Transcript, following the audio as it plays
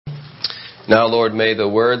Now, Lord, may the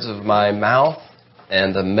words of my mouth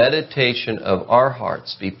and the meditation of our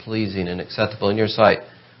hearts be pleasing and acceptable in your sight,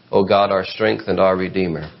 O God, our strength and our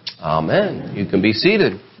Redeemer. Amen. You can be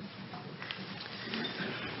seated.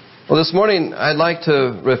 Well, this morning I'd like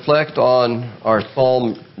to reflect on our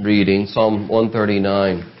psalm reading, Psalm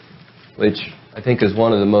 139, which I think is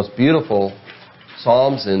one of the most beautiful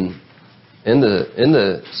psalms in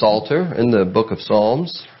the Psalter, in the book of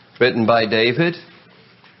Psalms, written by David.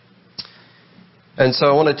 And so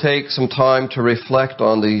I want to take some time to reflect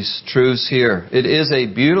on these truths here. It is a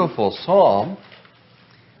beautiful psalm,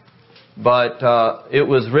 but it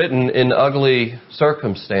was written in ugly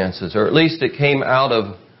circumstances, or at least it came out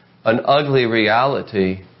of an ugly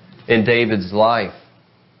reality in David's life.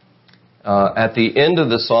 At the end of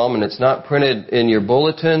the psalm, and it's not printed in your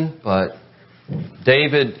bulletin, but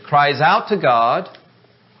David cries out to God,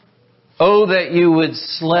 "Oh, that you would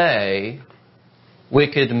slay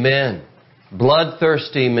wicked men,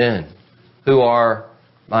 bloodthirsty men who are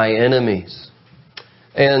my enemies."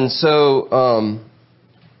 And so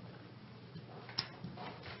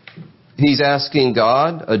he's asking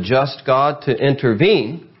God, a just God, to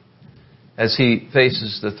intervene as he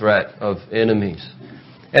faces the threat of enemies.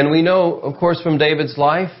 And we know, of course, from David's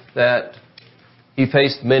life that he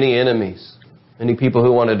faced many enemies, many people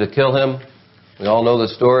who wanted to kill him. We all know the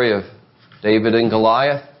story of David and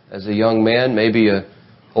Goliath. As a young man, maybe an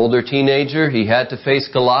older teenager, he had to face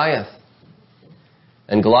Goliath.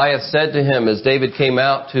 And Goliath said to him, as David came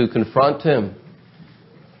out to confront him,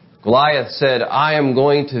 Goliath said, "I am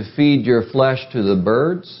going to feed your flesh to the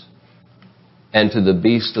birds and to the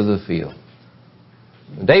beasts of the field."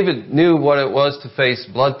 David knew what it was to face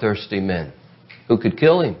bloodthirsty men who could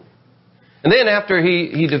kill him. And then after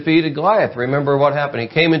he defeated Goliath, remember what happened? He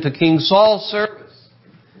came into King Saul's service.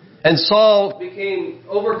 And Saul became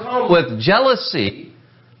overcome with jealousy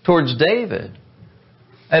towards David.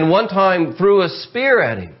 And one time threw a spear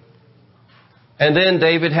at him. And then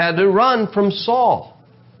David had to run from Saul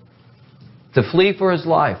to flee for his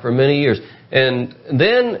life for many years. And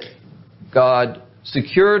then God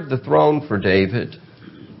secured the throne for David.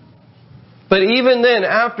 But even then,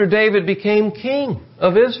 after David became king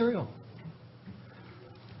of Israel,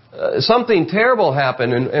 something terrible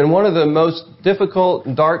happened. And one of the most difficult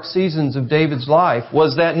and dark seasons of David's life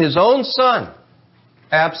was that his own son,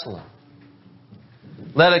 Absalom,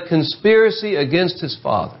 led a conspiracy against his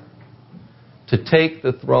father to take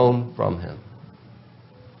the throne from him.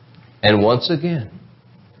 And once again,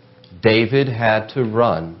 David had to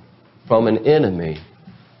run from an enemy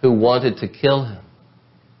who wanted to kill him.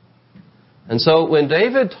 And so when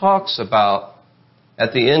David talks about,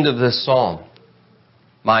 at the end of this psalm,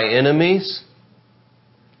 my enemies,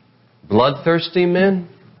 bloodthirsty men,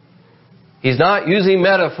 he's not using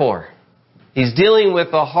metaphor. He's dealing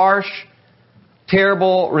with a harsh,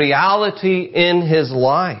 terrible reality in his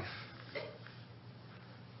life.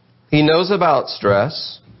 He knows about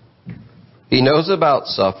stress. He knows about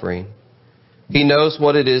suffering. He knows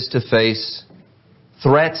what it is to face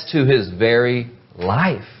threats to his very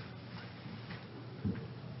life.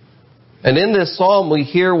 And in this psalm, we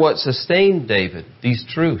hear what sustained David, these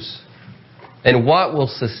truths, and what will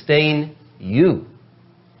sustain you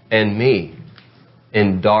and me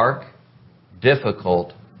in dark,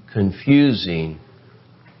 difficult, confusing,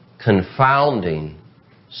 confounding,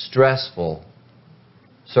 stressful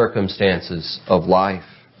circumstances of life.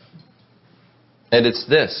 And it's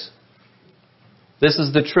this. This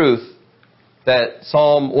is the truth that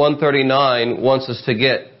Psalm 139 wants us to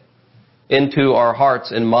get into our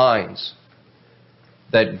hearts and minds.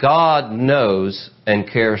 That God knows and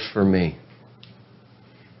cares for me.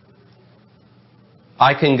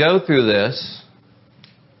 I can go through this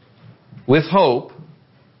with hope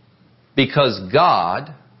because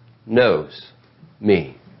God knows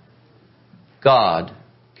me. God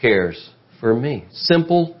cares for me.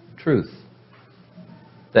 Simple truth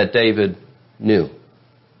that David knew.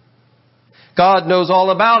 God knows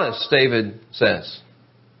all about us, David says.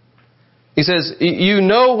 He says, you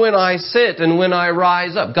know when I sit and when I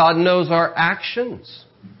rise up. God knows our actions.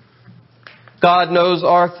 God knows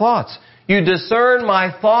our thoughts. You discern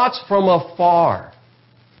my thoughts from afar.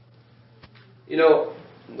 You know,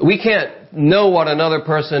 we can't know what another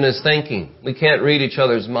person is thinking. We can't read each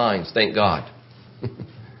other's minds, thank God.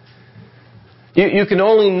 You can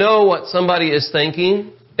only know what somebody is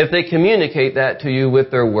thinking if they communicate that to you with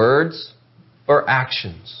their words or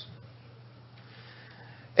actions.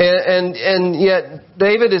 And yet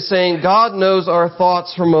David is saying God knows our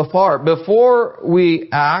thoughts from afar. Before we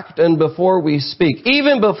act and before we speak,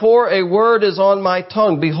 even before a word is on my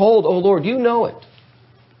tongue, behold, O Lord, you know it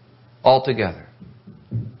altogether.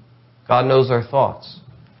 God knows our thoughts.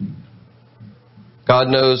 God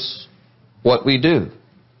knows what we do.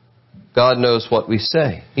 God knows what we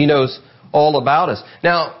say. He knows all about us.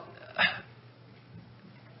 Now,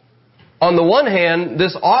 on the one hand,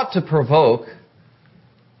 this ought to provoke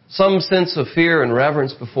some sense of fear and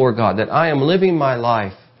reverence before God, that I am living my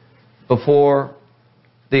life before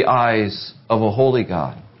the eyes of a holy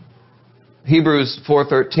God. Hebrews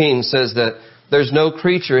 4:13 says that there's no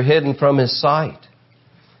creature hidden from His sight,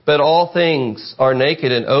 but all things are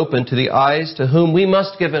naked and open to the eyes to whom we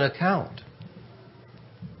must give an account.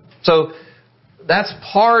 So that's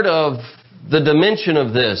part of the dimension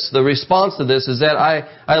of this. The response to this is that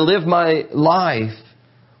I live my life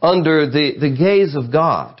under the gaze of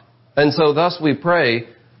God. And so thus we pray,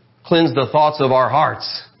 cleanse the thoughts of our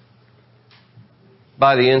hearts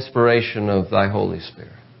by the inspiration of Thy Holy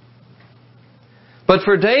Spirit. But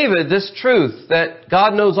for David, this truth that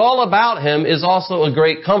God knows all about him is also a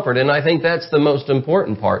great comfort. And I think that's the most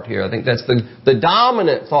important part here. I think that's the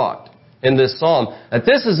dominant thought in this psalm. That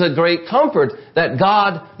this is a great comfort that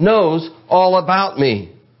God knows all about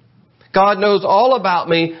me. God knows all about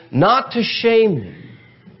me, not to shame me,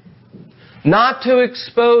 not to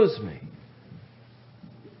expose me.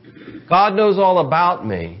 God knows all about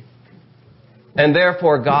me, and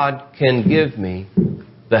therefore God can give me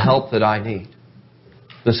the help that I need,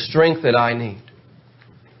 the strength that I need.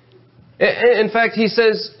 In fact, he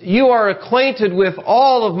says, you are acquainted with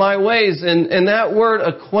all of my ways. And that word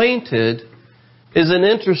acquainted is an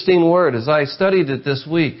interesting word as I studied it this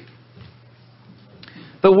week.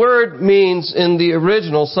 The word means in the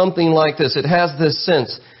original something like this. It has this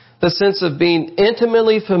sense, the sense of being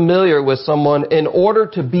intimately familiar with someone in order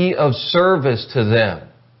to be of service to them.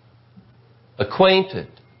 Acquainted.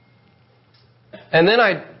 And then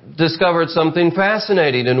I discovered something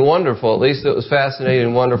fascinating and wonderful. At least it was fascinating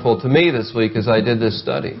and wonderful to me this week as I did this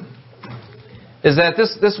study. Is that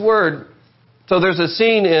this word, so there's a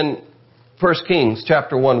scene in 1 Kings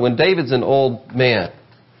chapter 1 when David's an old man.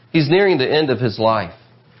 He's nearing the end of his life.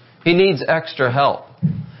 He needs extra help.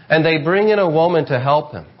 And they bring in a woman to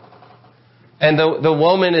help him. And the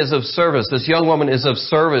woman is of service. This young woman is of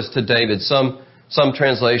service to David. Some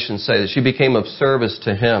translations say that she became of service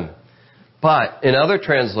to him. But in other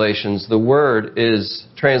translations, the word is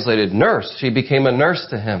translated nurse. She became a nurse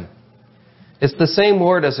to him. It's the same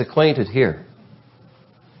word as acquainted here.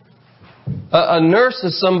 A nurse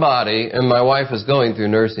is somebody, and my wife is going through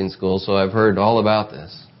nursing school, so I've heard all about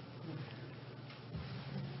this.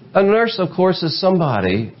 A nurse, of course, is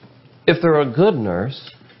somebody, if they're a good nurse,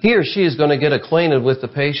 he or she is going to get acquainted with the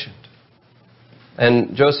patient.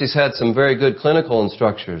 And Josie's had some very good clinical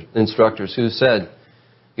instructors who said,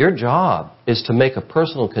 your job is to make a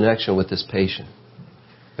personal connection with this patient.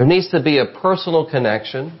 There needs to be a personal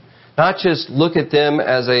connection, not just look at them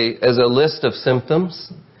as a list of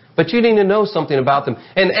symptoms, but you need to know something about them.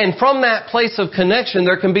 And from that place of connection,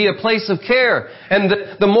 there can be a place of care. And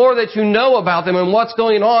the more that you know about them and what's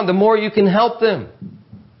going on, the more you can help them.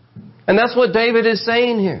 And that's what David is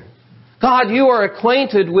saying here. God, you are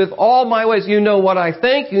acquainted with all my ways. You know what I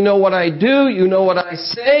think. You know what I do. You know what I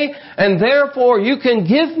say. And therefore, you can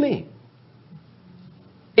give me,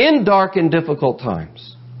 in dark and difficult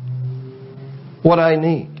times, what I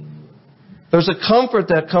need. There's a comfort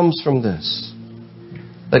that comes from this,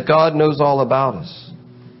 that God knows all about us.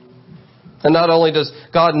 And not only does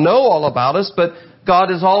God know all about us, but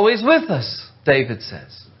God is always with us, David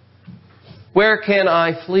says. Where can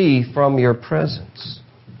I flee from your presence?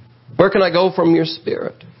 Where can I go from your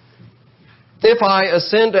spirit? If I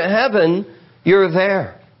ascend to heaven, you're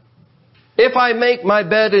there. If I make my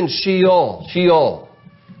bed in Sheol,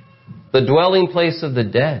 the dwelling place of the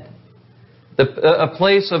dead, a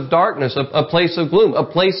place of darkness, a place of gloom, a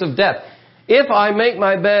place of death. If I make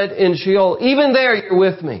my bed in Sheol, even there you're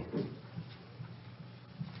with me.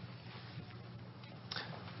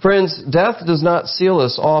 Friends, death does not seal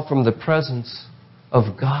us off from the presence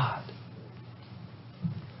of God.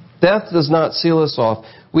 Death does not seal us off.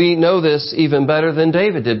 We know this even better than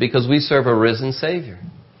David did because we serve a risen Savior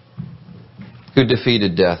who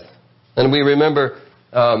defeated death. And we remember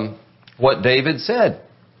what David said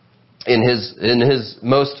in his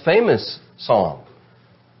most famous song.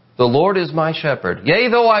 The Lord is my shepherd. Yea,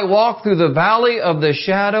 though I walk through the valley of the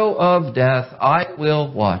shadow of death, I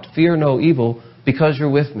will what? Fear no evil because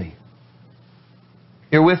you're with me.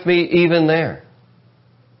 You're with me even there.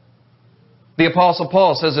 The Apostle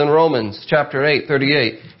Paul says in Romans chapter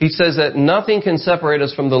 8:38, he says that nothing can separate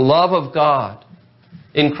us from the love of God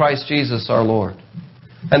in Christ Jesus our Lord.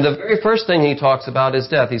 And the very first thing he talks about is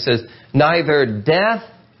death. He says, neither death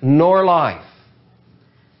nor life,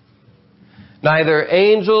 neither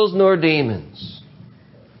angels nor demons,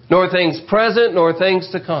 nor things present nor things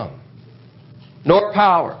to come, nor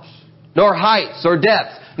powers, nor heights or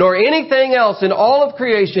depths, nor anything else in all of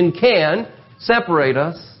creation can separate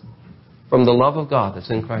us from the love of God that's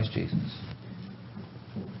in Christ Jesus.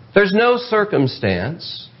 There's no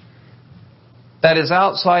circumstance that is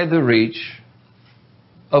outside the reach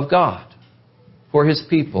of God for His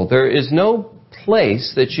people. There is no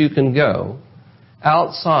place that you can go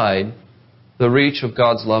outside the reach of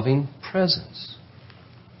God's loving presence.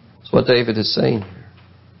 That's what David is saying here.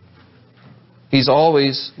 He's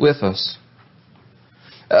always with us.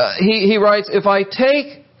 He writes, if I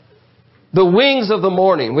take the wings of the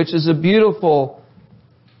morning, which is a beautiful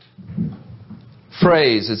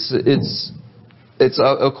phrase. It's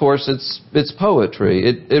of course, it's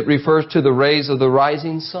poetry. It refers to the rays of the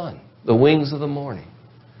rising sun, the wings of the morning,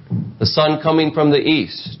 the sun coming from the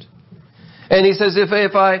east. And he says, if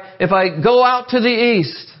I go out to the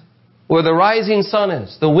east, where the rising sun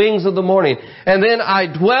is, the wings of the morning, and then I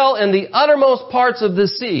dwell in the uttermost parts of the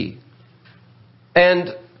sea. And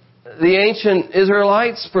the ancient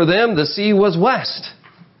Israelites, for them, the sea was west.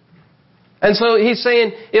 And so he's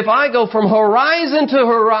saying, if I go from horizon to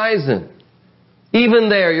horizon, even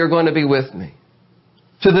there you're going to be with me.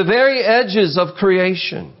 To the very edges of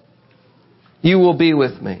creation, you will be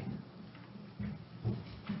with me.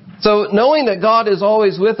 So knowing that God is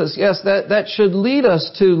always with us, yes, that should lead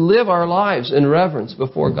us to live our lives in reverence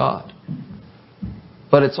before God.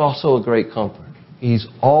 But it's also a great comfort. He's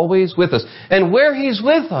always with us. And where He's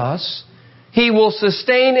with us, He will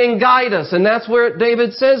sustain and guide us. And that's where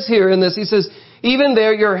David says here in this. He says, even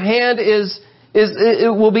there your hand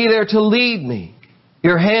it will be there to lead me.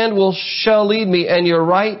 Your hand shall lead me, and your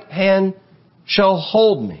right hand shall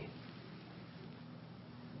hold me.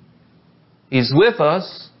 He's with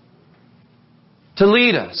us to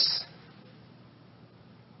lead us.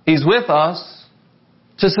 He's with us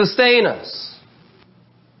to sustain us.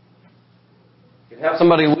 You can have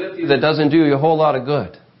somebody with you that doesn't do you a whole lot of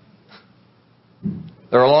good.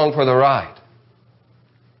 They're along for the ride.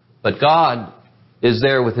 But God is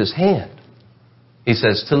there with His hand. He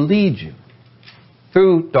says to lead you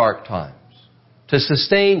through dark times, to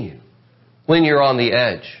sustain you when you're on the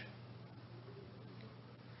edge.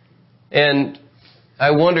 And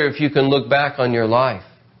I wonder if you can look back on your life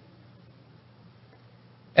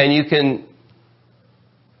and you can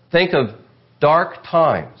think of dark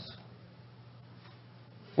times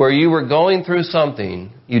where you were going through something,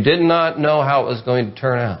 you did not know how it was going to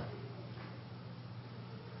turn out.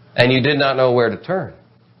 And you did not know where to turn,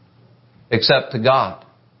 except to God.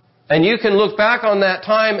 And you can look back on that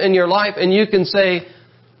time in your life and you can say,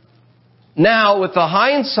 now with the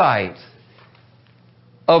hindsight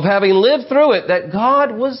of having lived through it, that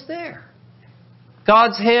God was there.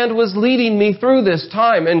 God's hand was leading me through this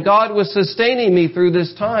time, and God was sustaining me through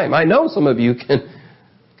this time. I know some of you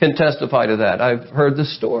can testify to that. I've heard the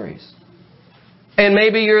stories. And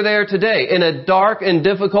maybe you're there today in a dark and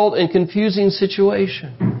difficult and confusing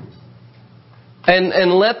situation.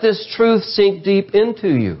 And let this truth sink deep into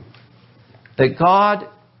you. That God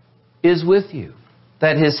is with you.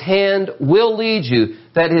 That His hand will lead you.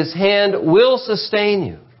 That His hand will sustain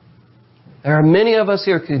you. There are many of us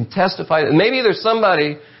here who can testify. Maybe there's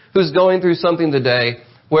somebody who's going through something today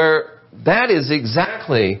where that is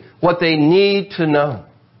exactly what they need to know.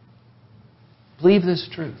 Believe this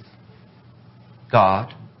truth.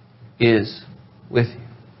 God is with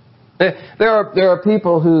you. There are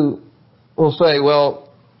people who will say, well,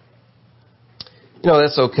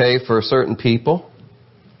 that's okay for certain people.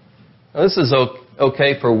 Now, this is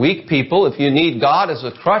okay for weak people. If you need God as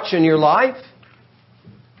a crutch in your life,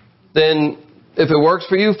 then if it works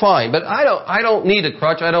for you, fine. But I don't need a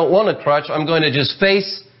crutch. I don't want a crutch. I'm going to just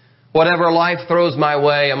face whatever life throws my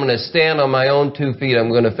way. I'm going to stand on my own 2 feet. I'm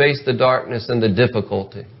going to face the darkness and the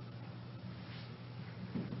difficulty.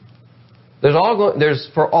 There's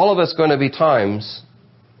for all of us going to be times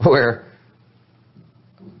where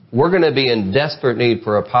we're going to be in desperate need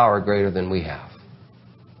for a power greater than we have.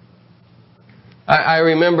 I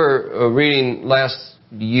remember reading last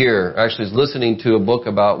year, actually was listening to a book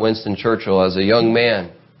about Winston Churchill as a young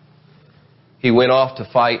man. He went off to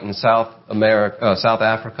fight in South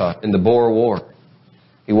Africa in the Boer War.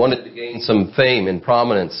 He wanted to gain some fame and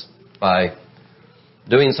prominence by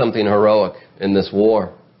doing something heroic in this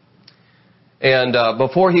war. And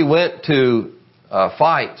before he went to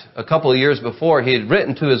fight, a couple of years before, he had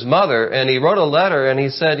written to his mother, and he wrote a letter, and he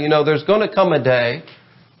said, there's going to come a day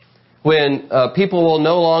when people will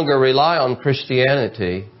no longer rely on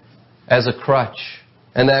Christianity as a crutch,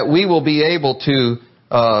 and that we will be able to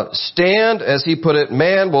stand, as he put it,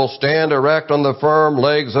 man will stand erect on the firm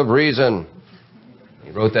legs of reason.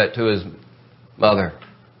 He wrote that to his mother.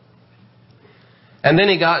 And then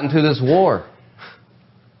he got into this war.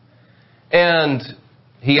 And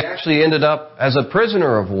he actually ended up as a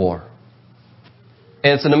prisoner of war.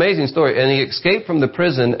 And it's an amazing story. And he escaped from the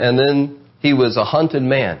prison, and then he was a hunted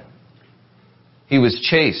man. He was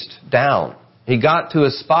chased down. He got to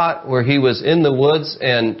a spot where he was in the woods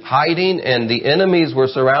and hiding, and the enemies were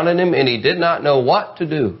surrounding him, and he did not know what to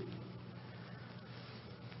do.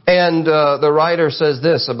 And the writer says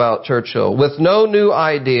this about Churchill: with no new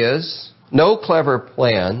ideas, no clever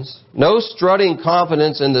plans, no strutting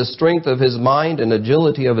confidence in the strength of his mind and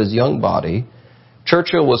agility of his young body,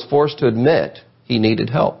 Churchill was forced to admit he needed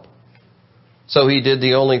help. So he did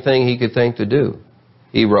the only thing he could think to do.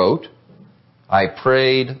 He wrote, I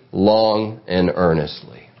prayed long and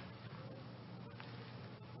earnestly.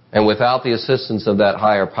 And without the assistance of that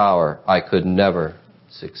higher power, I could never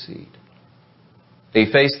succeed. He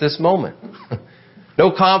faced this moment.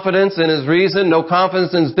 No confidence in his reason, no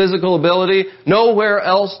confidence in his physical ability, nowhere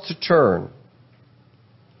else to turn.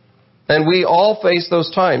 And we all face those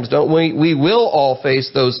times, don't we? We will all face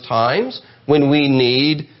those times when we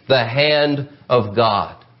need the hand of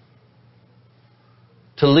God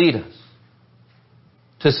to lead us,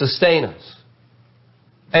 to sustain us.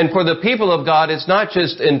 And for the people of God, it's not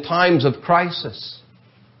just in times of crisis,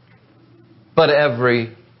 but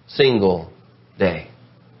every single day.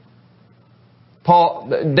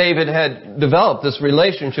 David had developed this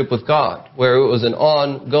relationship with God, where it was an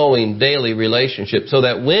ongoing daily relationship, so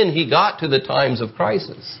that when he got to the times of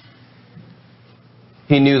crisis,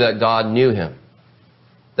 he knew that God knew him,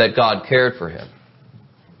 that God cared for him,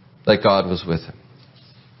 that God was with him.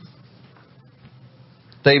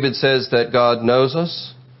 David says that God knows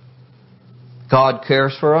us, God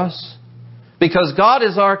cares for us, because God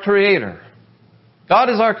is our creator.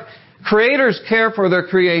 Creators care for their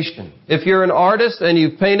creation. If you're an artist and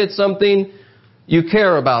you've painted something, you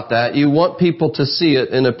care about that. You want people to see it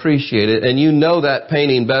and appreciate it, and you know that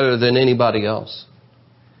painting better than anybody else.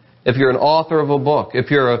 If you're an author of a book, if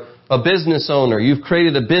you're a business owner, you've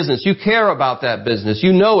created a business, you care about that business.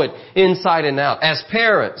 You know it inside and out. As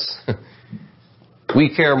parents,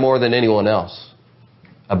 we care more than anyone else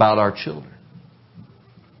about our children.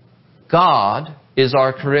 God is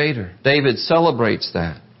our creator. David celebrates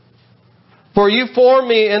that. For you formed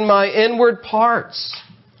me in my inward parts,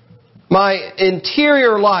 my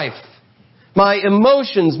interior life, my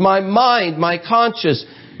emotions, my mind, my conscience.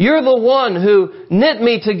 You're the one who knit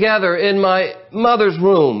me together in my mother's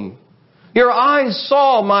womb. Your eyes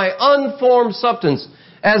saw my unformed substance.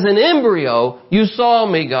 As an embryo, you saw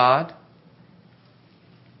me, God.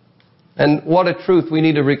 And what a truth we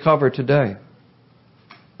need to recover today.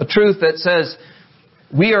 A truth that says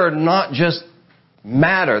we are not just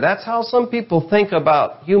matter. That's how some people think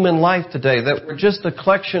about human life today, that we're just a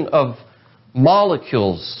collection of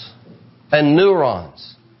molecules and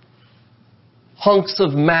neurons, hunks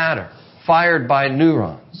of matter fired by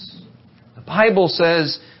neurons. The Bible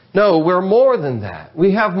says, no, we're more than that.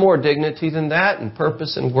 We have more dignity than that, and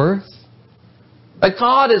purpose and worth. But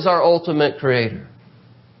God is our ultimate creator.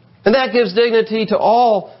 And that gives dignity to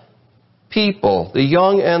all people, the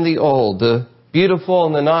young and the old, the beautiful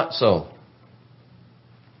and the not so,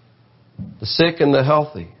 the sick and the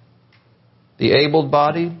healthy, the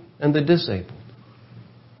able-bodied and the disabled.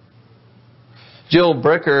 Jill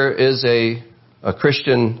Bricker is a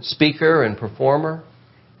Christian speaker and performer.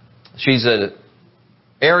 She's an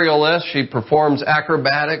aerialist. She performs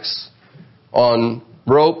acrobatics on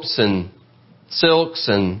ropes and silks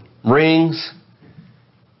and rings.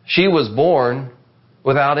 She was born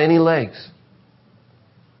without any legs.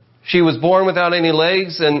 She was born without any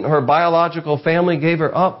legs, and her biological family gave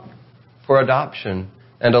her up for adoption,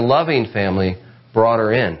 and a loving family brought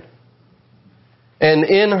her in. And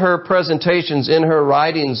in her presentations, in her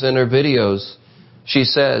writings, in her videos, she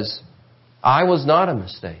says, I was not a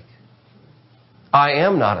mistake. I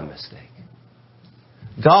am not a mistake.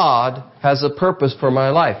 God has a purpose for my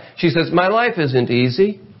life. She says, my life isn't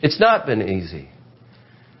easy. It's not been easy.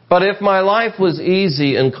 But if my life was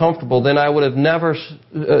easy and comfortable, then I would have never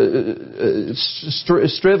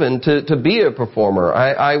striven to be a performer.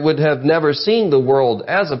 I would have never seen the world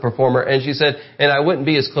as a performer. And she said, and I wouldn't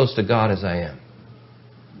be as close to God as I am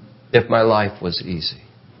if my life was easy.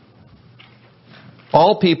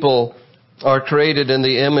 All people are created in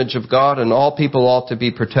the image of God, and all people ought to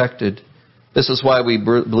be protected. This is why we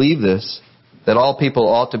believe this, that all people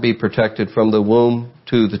ought to be protected from the womb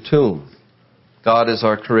to the tomb. God is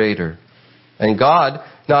our creator. And God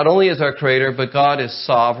not only is our creator, but God is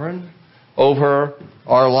sovereign over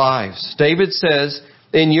our lives. David says,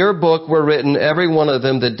 in your book were written, every one of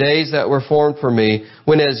them, the days that were formed for me,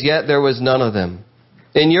 when as yet there was none of them.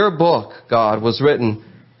 In your book, God, was written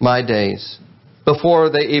my days, before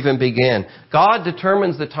they even began. God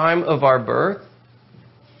determines the time of our birth.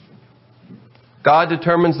 God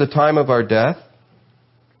determines the time of our death.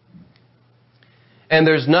 And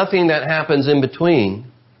there's nothing that happens in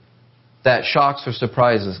between that shocks or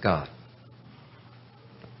surprises God.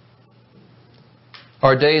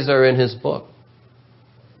 Our days are in His book.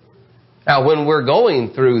 Now, when we're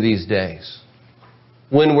going through these days,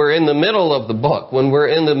 when we're in the middle of the book, when we're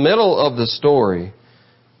in the middle of the story,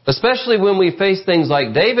 especially when we face things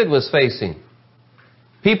like David was facing,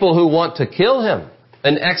 people who want to kill him,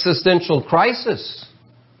 an existential crisis,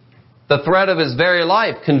 the threat of his very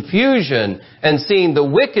life, confusion, and seeing the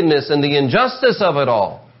wickedness and the injustice of it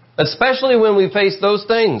all, especially when we face those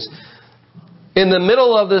things. In the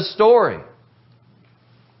middle of this story,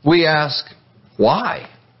 we ask, why?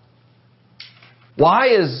 Why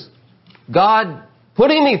is God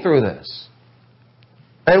putting me through this?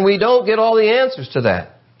 And we don't get all the answers to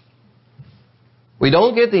that. We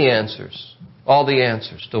don't get the answers, all the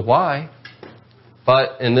answers to why.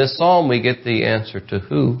 But in this psalm, we get the answer to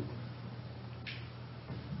who.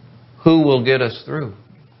 Who will get us through?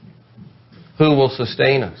 Who will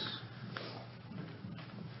sustain us?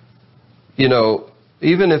 You know,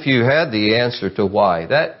 even if you had the answer to why,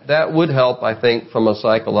 that would help, I think, from a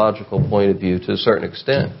psychological point of view to a certain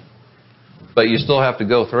extent. But you still have to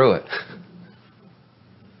go through it.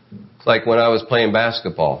 It's like when I was playing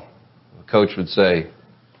basketball. The coach would say,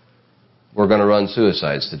 we're going to run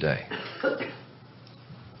suicides today.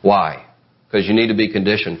 Why? Because you need to be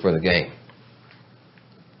conditioned for the game.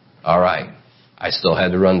 All right. I still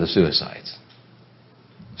had to run the suicides.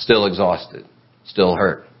 Still exhausted. Still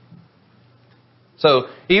hurt. So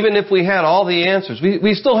even if we had all the answers,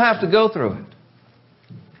 we still have to go through it.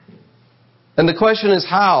 And the question is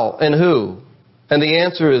how and who? And the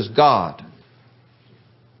answer is God.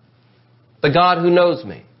 The God who knows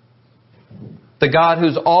me. The God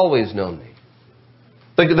who's always known me.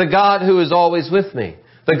 The God who is always with me.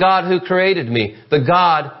 The God who created me. The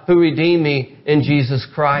God who redeemed me in Jesus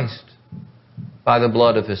Christ by the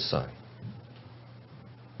blood of His Son.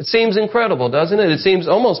 It seems incredible, doesn't it? It seems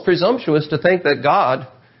almost presumptuous to think that God,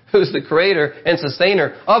 who's the creator and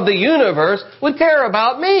sustainer of the universe, would care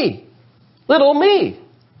about me. Little me.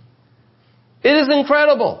 It is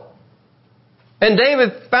incredible. And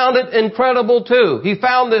David found it incredible too. He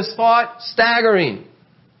found this thought staggering.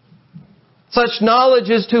 Such knowledge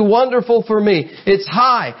is too wonderful for me. It's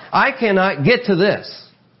high. I cannot get to this.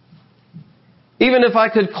 Even if I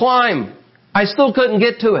could climb, I still couldn't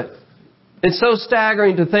get to it. It's so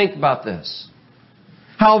staggering to think about this.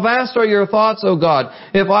 How vast are your thoughts, O God?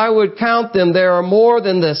 If I would count them, there are more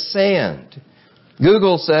than the sand.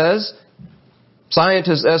 Google says,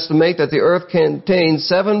 scientists estimate that the earth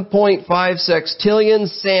contains 7.5 sextillion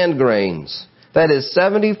sand grains. That is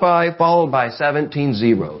 75 followed by 17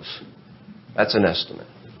 zeros. That's an estimate.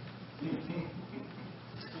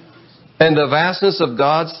 And the vastness of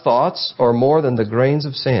God's thoughts are more than the grains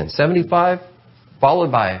of sand. 75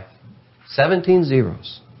 followed by 17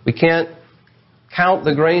 zeros. We can't count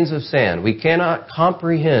the grains of sand. We cannot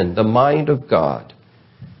comprehend the mind of God.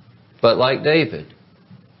 But like David,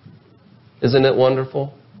 isn't it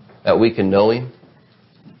wonderful that we can know Him?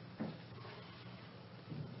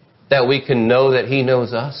 That we can know that He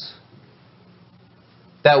knows us?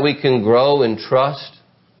 That we can grow in trust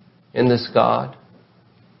in this God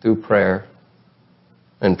through prayer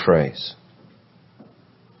and praise.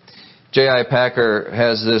 J.I. Packer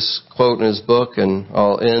has this quote in his book, and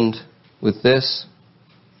I'll end with this.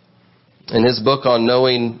 In his book on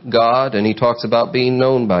knowing God, and he talks about being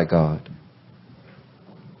known by God.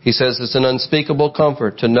 He says it's an unspeakable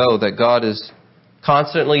comfort to know that God is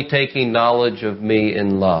constantly taking knowledge of me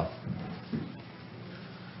in love.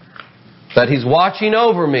 That He's watching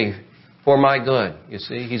over me for my good. You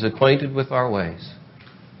see, He's acquainted with our ways.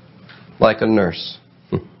 Like a nurse.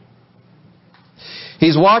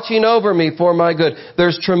 He's watching over me for my good.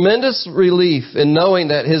 There's tremendous relief in knowing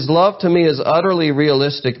that His love to me is utterly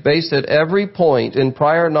realistic, based at every point in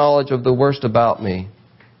prior knowledge of the worst about me.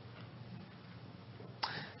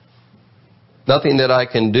 Nothing that I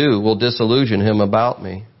can do will disillusion Him about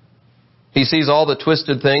me. He sees all the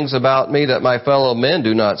twisted things about me that my fellow men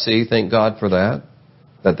do not see. Thank God for that.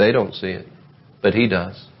 That they don't see it. But He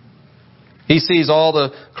does. He sees all the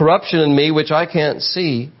corruption in me which I can't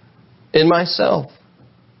see in myself.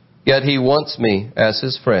 Yet He wants me as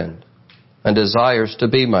His friend and desires to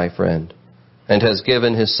be my friend and has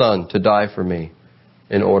given His Son to die for me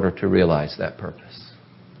in order to realize that purpose.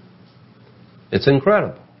 It's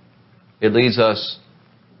incredible. It leads us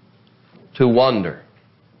to wonder.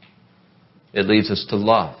 It leads us to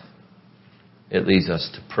love. It leads us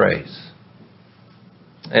to praise.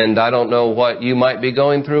 And I don't know what you might be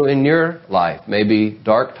going through in your life. Maybe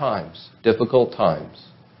dark times, difficult times,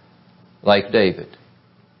 like David.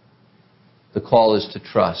 The call is to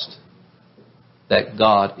trust that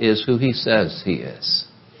God is who He says He is,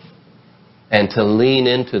 and to lean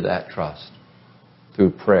into that trust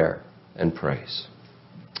through prayer and praise.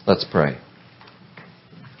 Let's pray.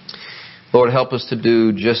 Lord, help us to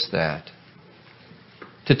do just that.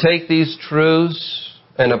 To take these truths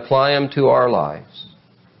and apply them to our lives.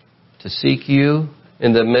 To seek You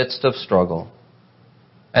in the midst of struggle.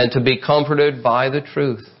 And to be comforted by the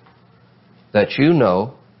truth that You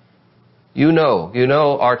know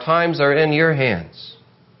our times are in Your hands.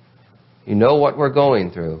 You know what we're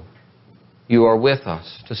going through. You are with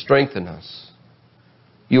us to strengthen us.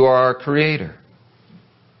 You are our Creator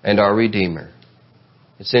and our Redeemer.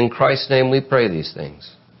 It's in Christ's name we pray these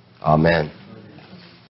things. Amen.